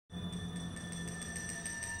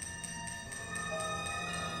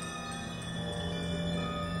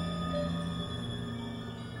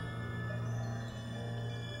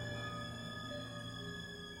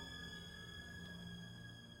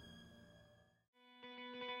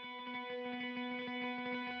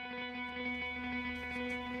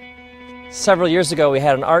Several years ago we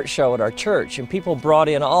had an art show at our church, and people brought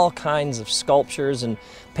in all kinds of sculptures and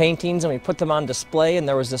paintings, and we put them on display, and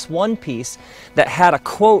there was this one piece that had a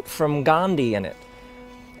quote from Gandhi in it.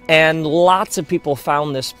 And lots of people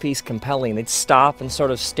found this piece compelling. They'd stop and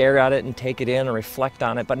sort of stare at it and take it in and reflect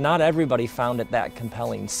on it, but not everybody found it that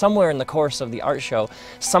compelling. Somewhere in the course of the art show,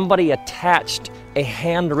 somebody attached a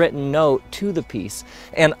handwritten note to the piece,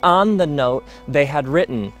 and on the note they had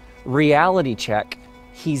written, "Reality check,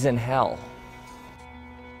 he's in hell."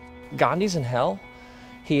 Gandhi's in hell?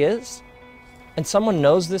 He is? And someone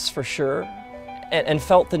knows this for sure and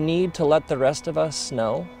felt the need to let the rest of us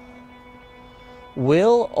know?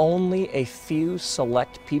 Will only a few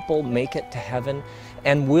select people make it to heaven,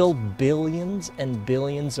 and will billions and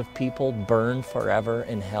billions of people burn forever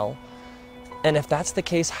in hell? And if that's the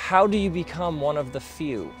case, how do you become one of the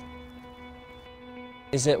few?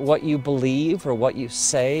 Is it what you believe, or what you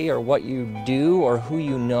say, or what you do, or who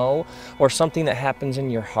you know, or something that happens in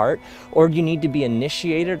your heart? Or do you need to be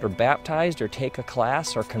initiated, or baptized, or take a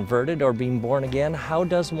class, or converted, or being born again? How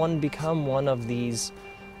does one become one of these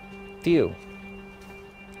few?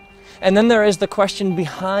 And then there is the question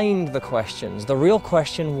behind the questions, the real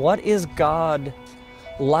question: what is God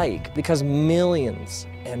like? Because millions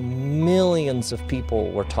and millions of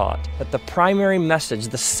people were taught that the primary message,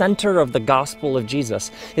 the center of the gospel of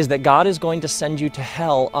Jesus, is that God is going to send you to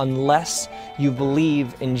hell unless you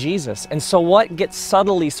believe in Jesus. And so what gets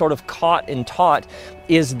subtly sort of caught and taught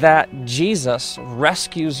is that Jesus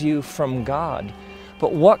rescues you from God.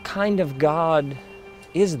 But what kind of God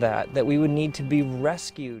is that we would need to be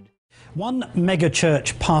rescued? One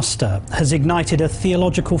megachurch pastor has ignited a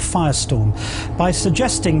theological firestorm by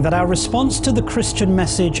suggesting that our response to the Christian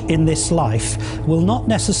message in this life will not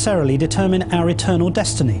necessarily determine our eternal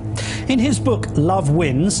destiny. In his book, Love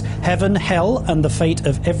Wins: Heaven, Hell and the Fate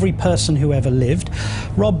of Every Person Who Ever Lived,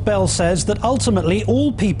 Rob Bell says that ultimately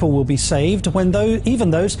all people will be saved,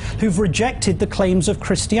 even those who've rejected the claims of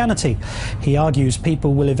Christianity. He argues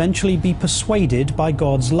people will eventually be persuaded by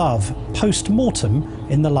God's love, post-mortem,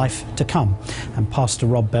 in the life to come. And Pastor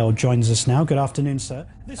Rob Bell joins us now. Good afternoon, sir.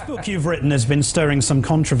 This book you've written has been stirring some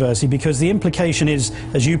controversy because the implication is,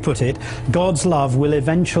 as you put it, God's love will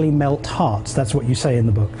eventually melt hearts. That's what you say in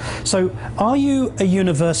the book. So are you a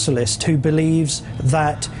universalist who believes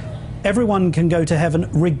that everyone can go to heaven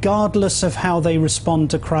regardless of how they respond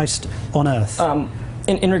to Christ on earth?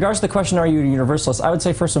 In regards to the question, are you a universalist, I would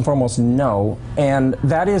say first and foremost, no. And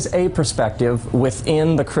that is a perspective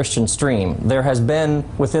within the Christian stream. There has been,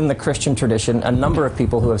 within the Christian tradition, a number of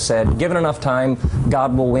people who have said, given enough time,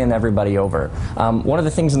 God will win everybody over. One of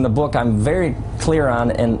the things in the book I'm very clear on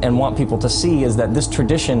and want people to see is that this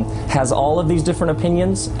tradition has all of these different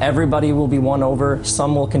opinions. Everybody will be won over.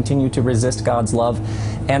 Some will continue to resist God's love.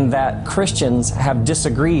 And that Christians have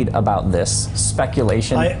disagreed about this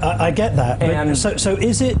speculation. I get that. And so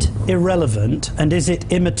is it irrelevant and is it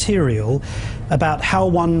immaterial about how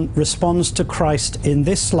one responds to Christ in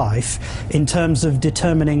this life in terms of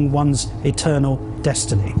determining one's eternal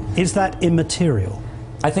destiny? Is that immaterial?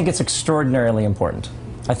 I think it's extraordinarily important.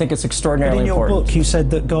 I think it's extraordinarily important. But in your book you said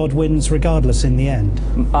that God wins regardless in the end.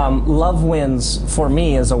 Love wins, for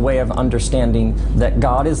me, is a way of understanding that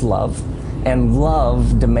God is love, and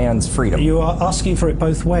love demands freedom. You are asking for it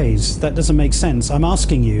both ways. That doesn't make sense. I'm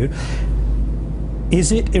asking you,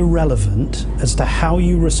 is it irrelevant as to how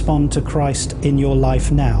you respond to Christ in your life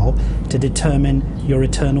now to determine your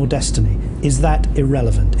eternal destiny? Is that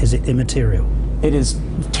irrelevant? Is it immaterial? It is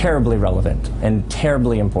terribly relevant and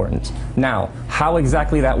terribly important. Now, how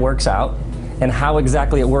exactly that works out and how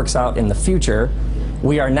exactly it works out in the future,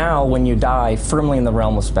 we are now, when you die, firmly in the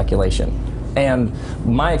realm of speculation. And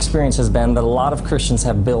my experience has been that a lot of Christians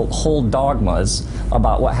have built whole dogmas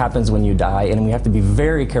about what happens when you die, and we have to be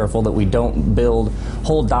very careful that we don't build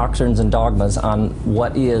whole doctrines and dogmas on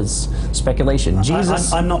what is speculation.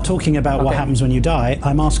 I'm not talking about what happens when you die.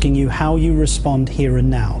 I'm asking you how you respond here and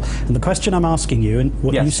now. And the question I'm asking you, and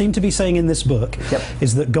what you seem to be saying in this book,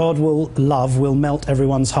 is that God will melt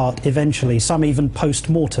everyone's heart eventually, some even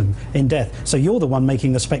post-mortem in death. So you're the one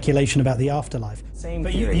making the speculation about the afterlife.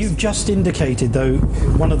 But you've just indicated, though,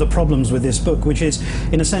 one of the problems with this book, which is,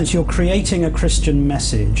 in a sense, you're creating a Christian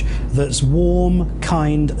message that's warm,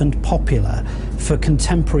 kind, and popular for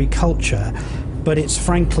contemporary culture, but it's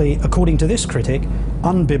frankly, according to this critic,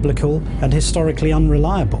 unbiblical and historically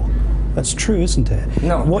unreliable. That's true, isn't it?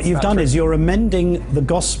 No. What you've done is you're amending the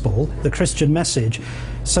gospel, the Christian message,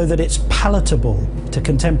 so that it's palatable to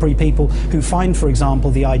contemporary people who find, for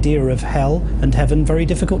example, the idea of hell and heaven very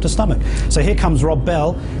difficult to stomach. So here comes Rob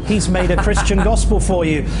Bell. He's made a Christian gospel for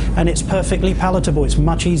you, and it's perfectly palatable. It's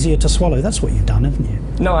much easier to swallow. That's what you've done, haven't you?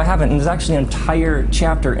 No, I haven't. And there's actually an entire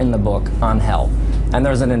chapter in the book on hell. And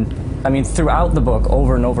there's throughout the book,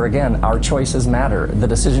 over and over again, our choices matter. The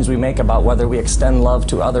decisions we make about whether we extend love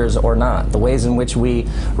to others or not, the ways in which we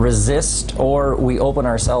resist or we open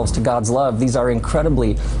ourselves to God's love, these are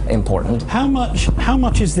incredibly important. How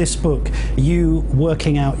much is this book you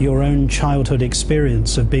working out your own childhood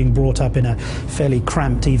experience of being brought up in a fairly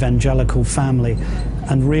cramped evangelical family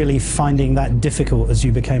and really finding that difficult as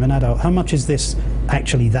you became an adult? How much is this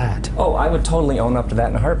actually that? Oh, I would totally own up to that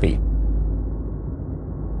in a heartbeat.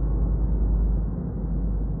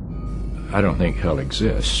 I don't think hell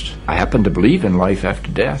exists. I happen to believe in life after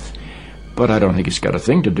death, but I don't think it's got a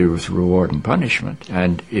thing to do with reward and punishment.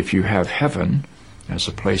 And if you have heaven as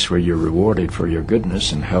a place where you're rewarded for your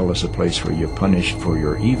goodness and hell as a place where you're punished for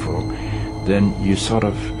your evil, then you sort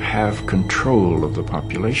of have control of the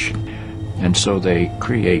population. And so they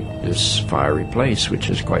create this fiery place, which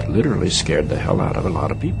has quite literally scared the hell out of a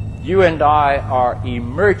lot of people. You and I are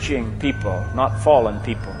emerging people, not fallen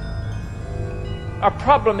people. Our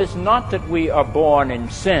problem is not that we are born in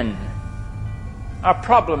sin. Our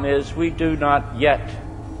problem is we do not yet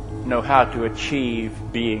know how to achieve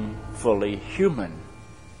being fully human.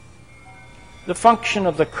 The function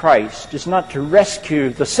of the Christ is not to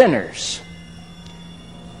rescue the sinners,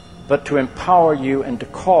 but to empower you and to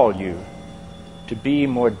call you to be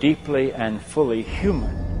more deeply and fully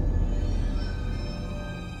human.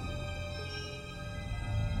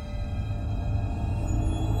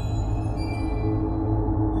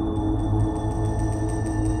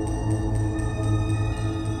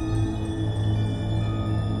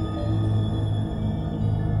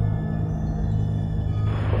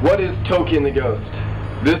 What is Toki and the Ghost?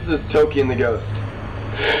 This is Toki and the Ghost.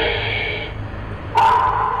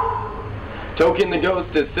 Toki and the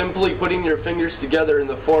Ghost is simply putting your fingers together in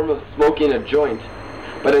the form of smoking a joint.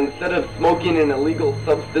 But instead of smoking an illegal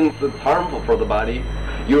substance that's harmful for the body,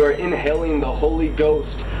 you are inhaling the Holy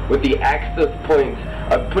Ghost with the access point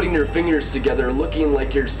of putting your fingers together looking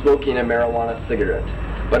like you're smoking a marijuana cigarette.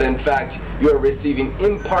 But in fact, you are receiving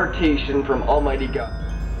impartation from Almighty God.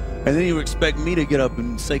 And then you expect me to get up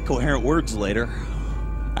and say coherent words later,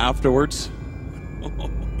 afterwards.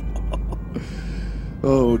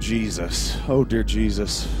 Oh, Jesus. Oh, dear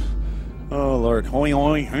Jesus. Oh, Lord. I've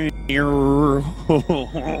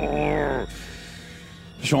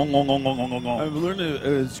learned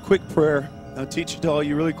a quick prayer. I'll teach it to all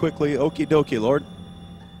you really quickly. Okie dokie, Lord.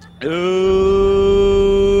 Okie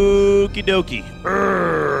dokie.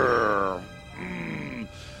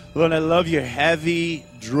 Lord, I love your heavy,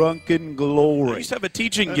 drunken glory. I used to have a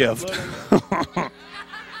teaching gift.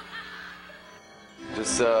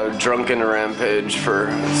 Just drunken rampage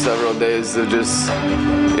for several days of just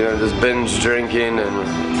binge drinking and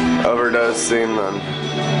overdosing on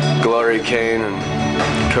Glory Cain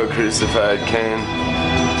and co-crucified Cain.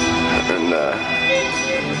 And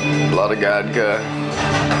a lot of Godka,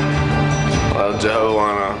 a lot of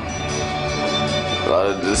Jehovah, a lot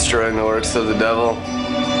of destroying the works of the devil.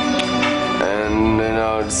 And,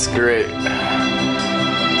 it's great.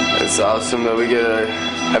 It's awesome that we get to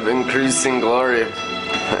have increasing glory.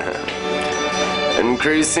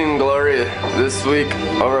 Increasing glory this week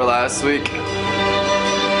over last week,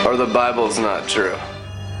 or the Bible's not true.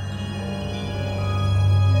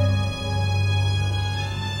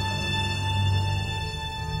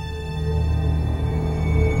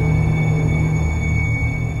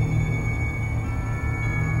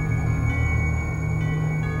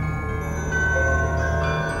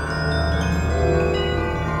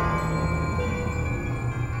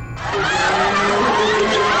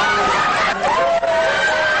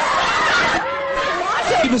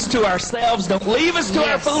 Us to ourselves, don't leave us to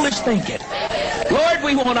our foolish thinking. Lord,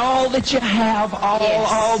 we want all that you have,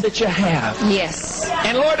 all that you have. Yes.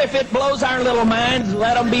 And Lord, if it blows our little minds,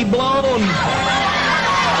 let them be blown.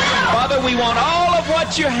 Father, we want all of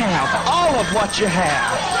what you have, all of what you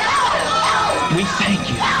have. We thank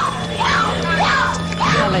you.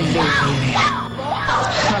 Hallelujah.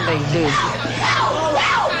 Hallelujah.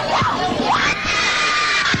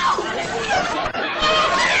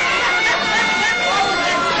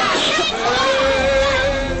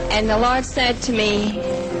 And the Lord said to me,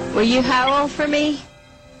 will you howl for me?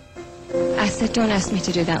 I said, don't ask me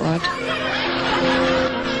to do that, Lord.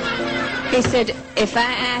 He said, if I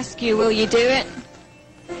ask you, will you do it?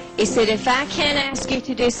 He said, if I can't ask you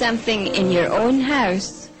to do something in your own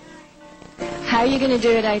house, how are you going to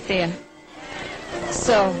do it out there?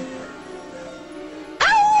 So,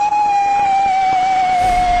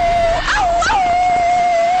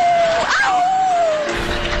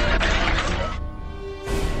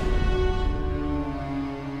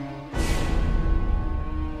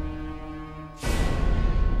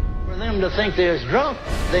 For them to think they was drunk,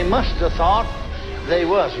 they must have thought they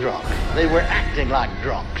was drunk. They were acting like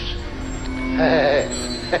drunks.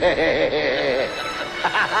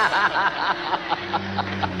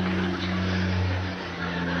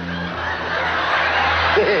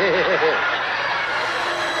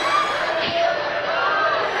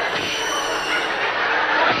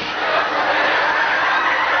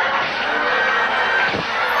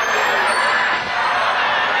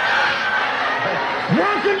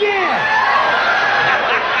 Once again!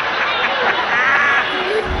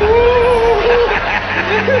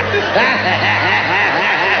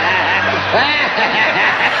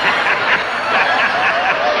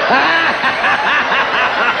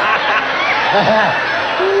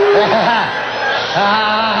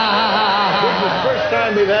 This is the first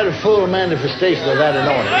time we've had a full manifestation of that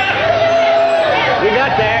anointing. We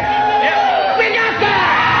got there. Yeah. We got there!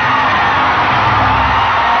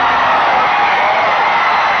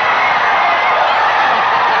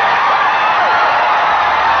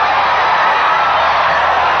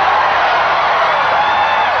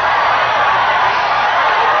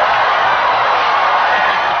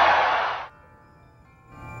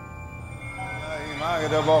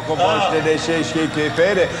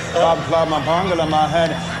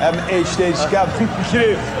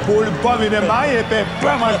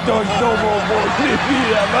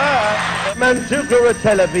 Mantukura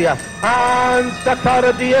Televia, and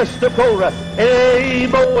Stakara Diestakora, eh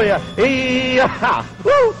boy, eh ha,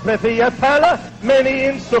 woo, Prefia Pala, many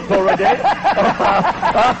in Sokora Day.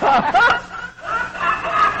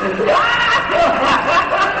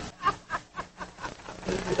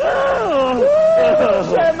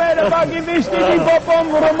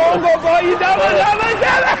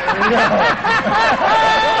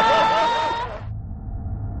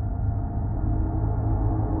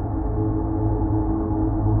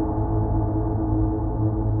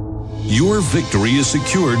 Your victory is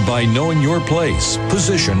secured by knowing your place,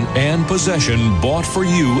 position, and possession bought for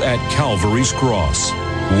you at Calvary's cross.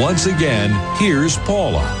 Once again, here's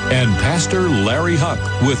Paula and Pastor Larry Huck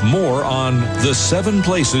with more on the 7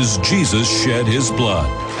 places Jesus shed his blood.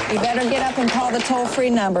 You better get up and call the toll-free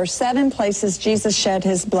number, 7 places Jesus shed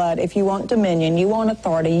his blood. If you want dominion, you want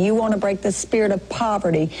authority, you want to break the spirit of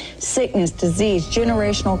poverty, sickness, disease,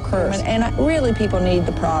 generational curse. And really, people need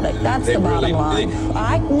the product. That's the bottom line.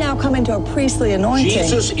 I now come into a priestly anointing.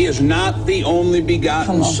 Jesus is not the only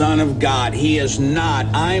begotten Son of God. He is not.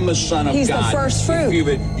 I'm a son of God. He's the first fruit.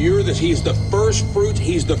 He's the first fruit.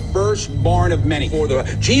 He's the firstborn of many.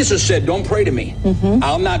 Jesus said, don't pray to me.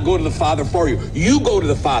 I'll not go to the Father for you. You go to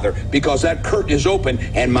the Father, because that curtain is open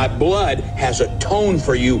and my blood has atoned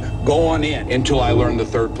for you. Go on in until I learn the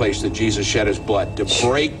 3rd place that Jesus shed his blood, to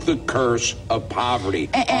break the curse of poverty.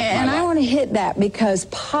 And I want to hit that, because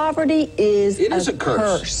poverty is a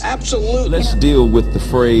curse. Absolutely. Let's deal with the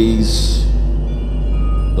phrase,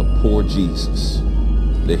 the poor Jesus.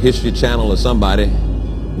 The History Channel or somebody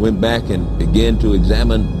went back and began to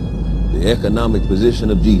examine the economic position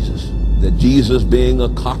of Jesus. That Jesus, being a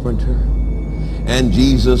carpenter, and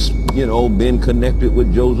Jesus, being connected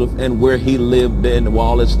with Joseph and where he lived and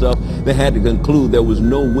all that stuff, they had to conclude there was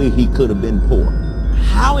no way he could have been poor.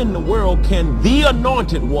 How in the world can the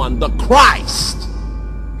anointed one, the Christ,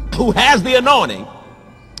 who has the anointing,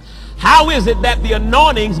 how is it that the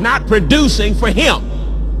anointing's not producing for him?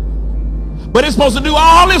 But it's supposed to do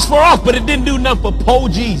all this for us, but it didn't do nothing for poor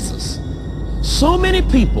Jesus. So many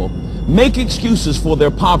people make excuses for their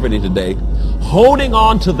poverty today, holding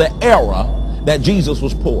on to the era that Jesus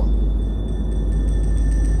was poor.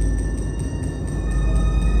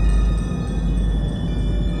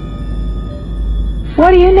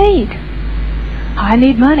 What do you need? I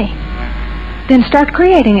need money. Then start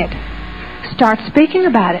creating it. Start speaking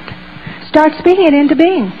about it. Start speaking it into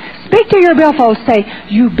being. Speak to your billfold. Say,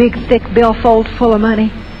 you big, thick billfold full of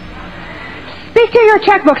money. Speak to your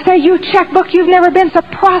checkbook. Say, you checkbook, you've never been so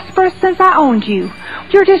prosperous since I owned you.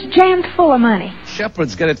 You're just jammed full of money.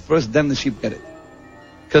 Shepherds get it first, then the sheep get it.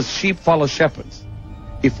 Because sheep follow shepherds.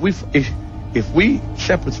 If we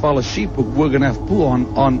shepherds follow sheep, we're going to have poo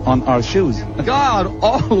on our shoes. God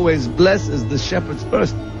always blesses the shepherds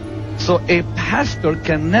first. So a pastor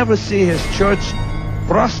can never see his church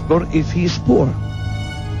prosper if he's poor.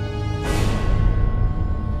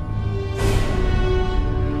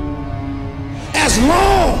 as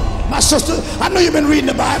long, my sister, I know you've been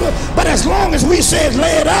reading the Bible, but as long as we say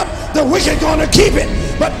lay it up, the wicked gonna keep it.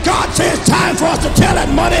 But God says it's time for us to tell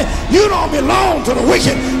that money, you don't belong to the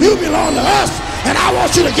wicked, you belong to us. And I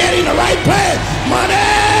want you to get in the right place. Money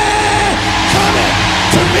coming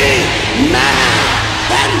to me now.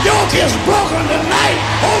 That yoke is broken tonight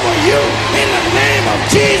over you in the name of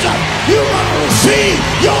Jesus. You're going to receive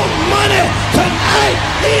your money tonight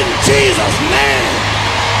in Jesus' name.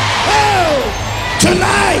 Oh,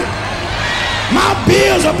 tonight, my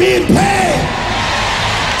bills are being paid.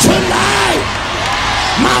 Tonight,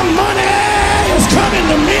 my money is coming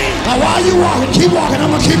to me. Now while you walking, keep walking,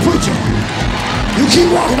 I'm going to keep preaching. You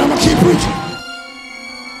keep walking, I'm going to keep preaching.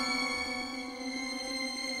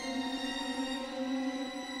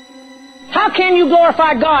 How can you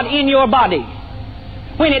glorify God in your body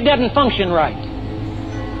when it doesn't function right?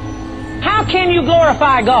 How can you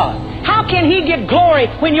glorify God? How can He get glory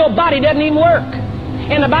when your body doesn't even work?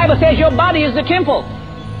 And the Bible says your body is the temple.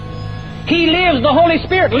 He lives, the Holy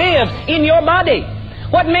Spirit lives in your body.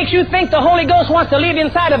 What makes you think the Holy Ghost wants to live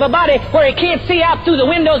inside of a body where it can't see out through the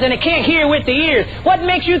windows and it can't hear with the ears? What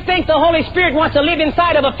makes you think the Holy Spirit wants to live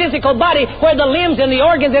inside of a physical body where the limbs and the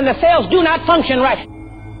organs and the cells do not function right?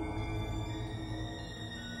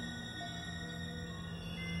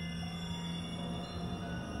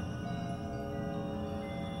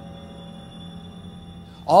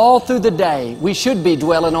 All through the day, we should be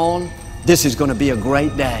dwelling on, this is going to be a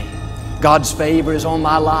great day. God's favor is on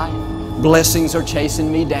my life. Blessings are chasing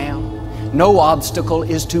me down. No obstacle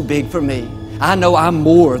is too big for me. I know I'm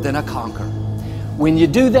more than a conqueror. When you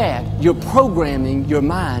do that, you're programming your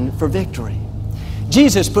mind for victory.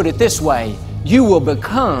 Jesus put it this way, you will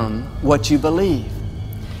become what you believe.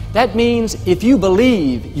 That means if you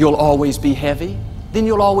believe you'll always be heavy, then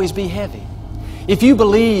you'll always be heavy. If you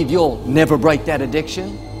believe you'll never break that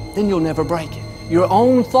addiction, then you'll never break it. Your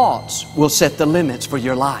own thoughts will set the limits for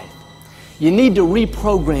your life. You need to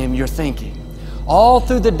reprogram your thinking. All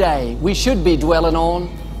through the day, we should be dwelling on,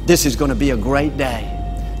 this is going to be a great day.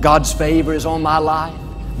 God's favor is on my life.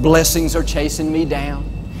 Blessings are chasing me down.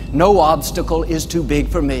 No obstacle is too big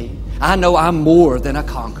for me. I know I'm more than a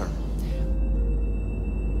conqueror.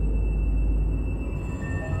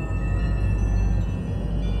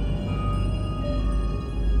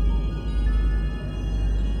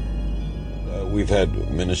 We've had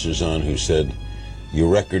ministers on who said, your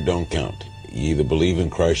record don't count. You either believe in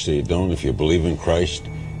Christ or you don't. If you believe in Christ,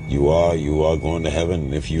 you are going to heaven.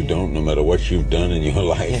 And if you don't, no matter what you've done in your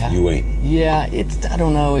life, you ain't. Yeah, I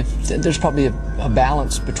don't know. There's probably a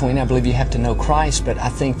balance between, I believe you have to know Christ, but I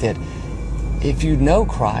think that if you know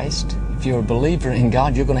Christ, if you're a believer in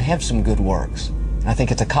God, you're going to have some good works. And I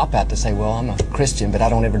think it's a cop-out to say, well, I'm a Christian, but I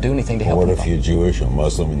don't ever do anything to help What people. if you're Jewish or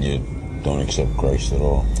Muslim and you don't accept Christ at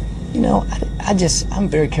all? You know, I'm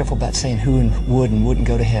very careful about saying who would and wouldn't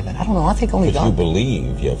go to heaven. I don't know. I think only God. If you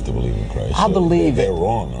believe, you have to believe in Christ. I believe they're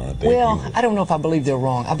wrong, aren't they? Well, I don't know if I believe they're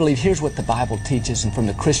wrong. I believe here's what the Bible teaches, and from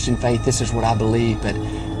the Christian faith, this is what I believe. But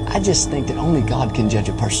I just think that only God can judge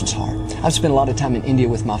a person's heart. I've spent a lot of time in India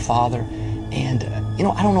with my father, and you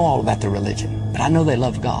know, I don't know all about their religion, but I know they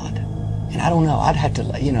love God. And I don't know. I'd have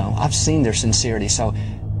to, you know, I've seen their sincerity. So,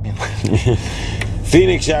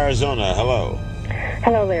 Phoenix, Arizona. Hello.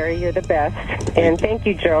 Hello, Larry. You're the best. And thank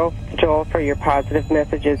you, Joel, for your positive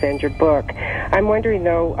messages and your book. I'm wondering,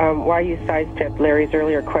 though, why you sidestepped Larry's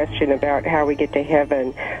earlier question about how we get to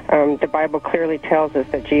heaven. The Bible clearly tells us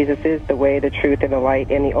that Jesus is the way, the truth, and the light,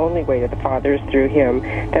 and the only way to the Father is through Him.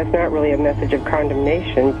 That's not really a message of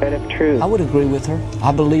condemnation, but of truth. I would agree with her.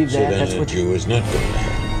 I believe that. So then that's what Jew is not going to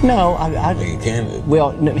heaven. No, you can't.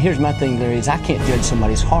 Well, no, here's my thing, Larry, is I can't judge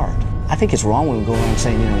somebody's heart. I think it's wrong when we go around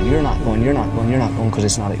saying, you know, you're not going, you're not going, you're not going, because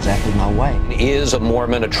it's not exactly my way. Is a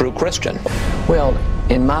Mormon a true Christian? Well,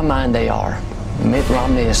 in my mind, they are. Mitt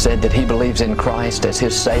Romney has said that he believes in Christ as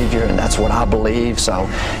his Savior, and that's what I believe. So,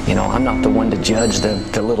 you know, I'm not the one to judge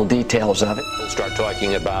the little details of it. We'll start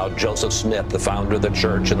talking about Joseph Smith, the founder of the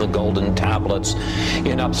church, and the golden tablets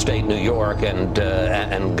in upstate New York,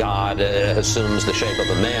 and God assumes the shape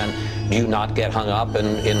of a man. Do you not get hung up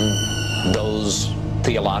in those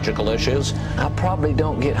theological issues? I probably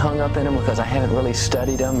don't get hung up in them because I haven't really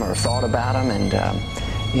studied them or thought about them, and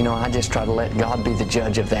you know, I just try to let God be the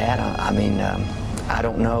judge of that. I mean, I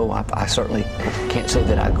don't know. I certainly can't say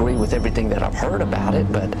that I agree with everything that I've heard about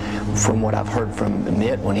it, but from what I've heard from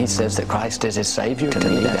Mitt, when he says that Christ is his Savior, to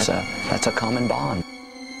me that's a common bond.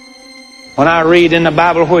 When I read in the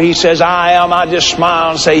Bible where He says, I am, I just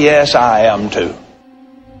smile and say, yes, I am too.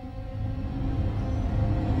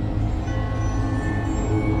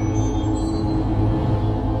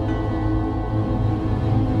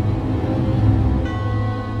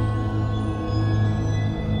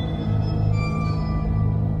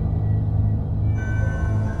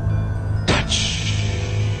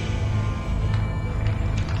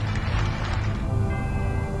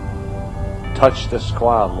 touch this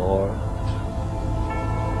crowd, Lord.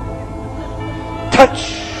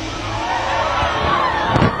 Touch.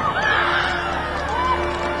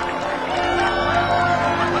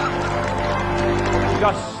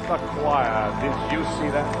 Just the choir. Did you see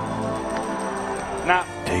that? Now,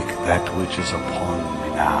 take that which is upon me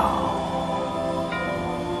now.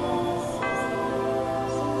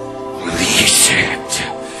 Release it.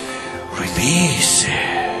 Release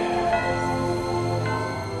it.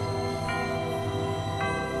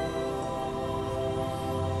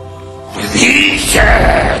 Release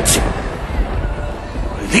it.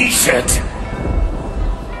 Release it.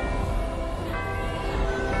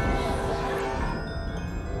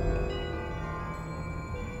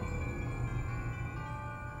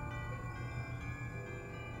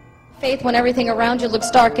 Faith, when everything around you looks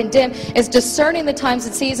dark and dim, is discerning the times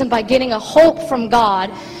and season by getting a hope from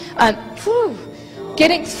God.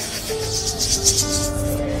 Getting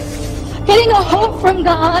a hope from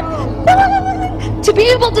God. To be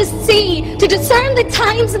able to see, to discern the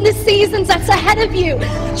times and the seasons that's ahead of you.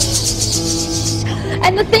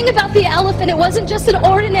 And the thing about the elephant, it wasn't just an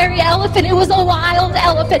ordinary elephant, it was a wild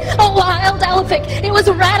elephant. A wild elephant. It was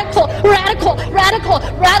radical, radical, radical,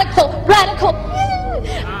 radical, radical.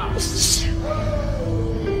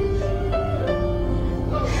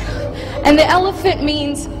 And the elephant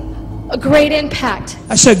means a great impact.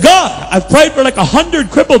 I said, God, I've prayed for like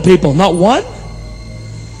 100 crippled people, not one.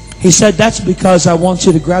 He said, that's because I want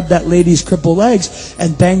you to grab that lady's crippled legs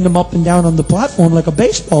and bang them up and down on the platform like a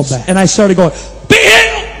baseball bat. And I started going, be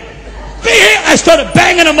healed! Be healed! I started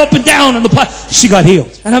banging them up and down on the platform. She got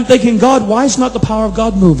healed. And I'm thinking, God, why is not the power of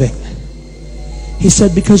God moving? He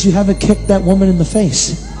said, because you haven't kicked that woman in the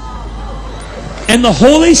face. And the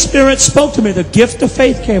Holy Spirit spoke to me. The gift of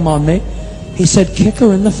faith came on me. He said, kick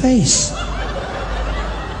her in the face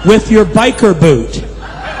with your biker boot.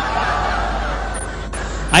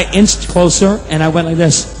 I inched closer and I went like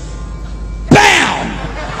this. Bam!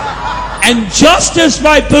 And just as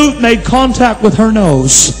my boot made contact with her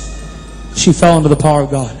nose, she fell into the power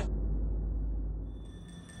of God.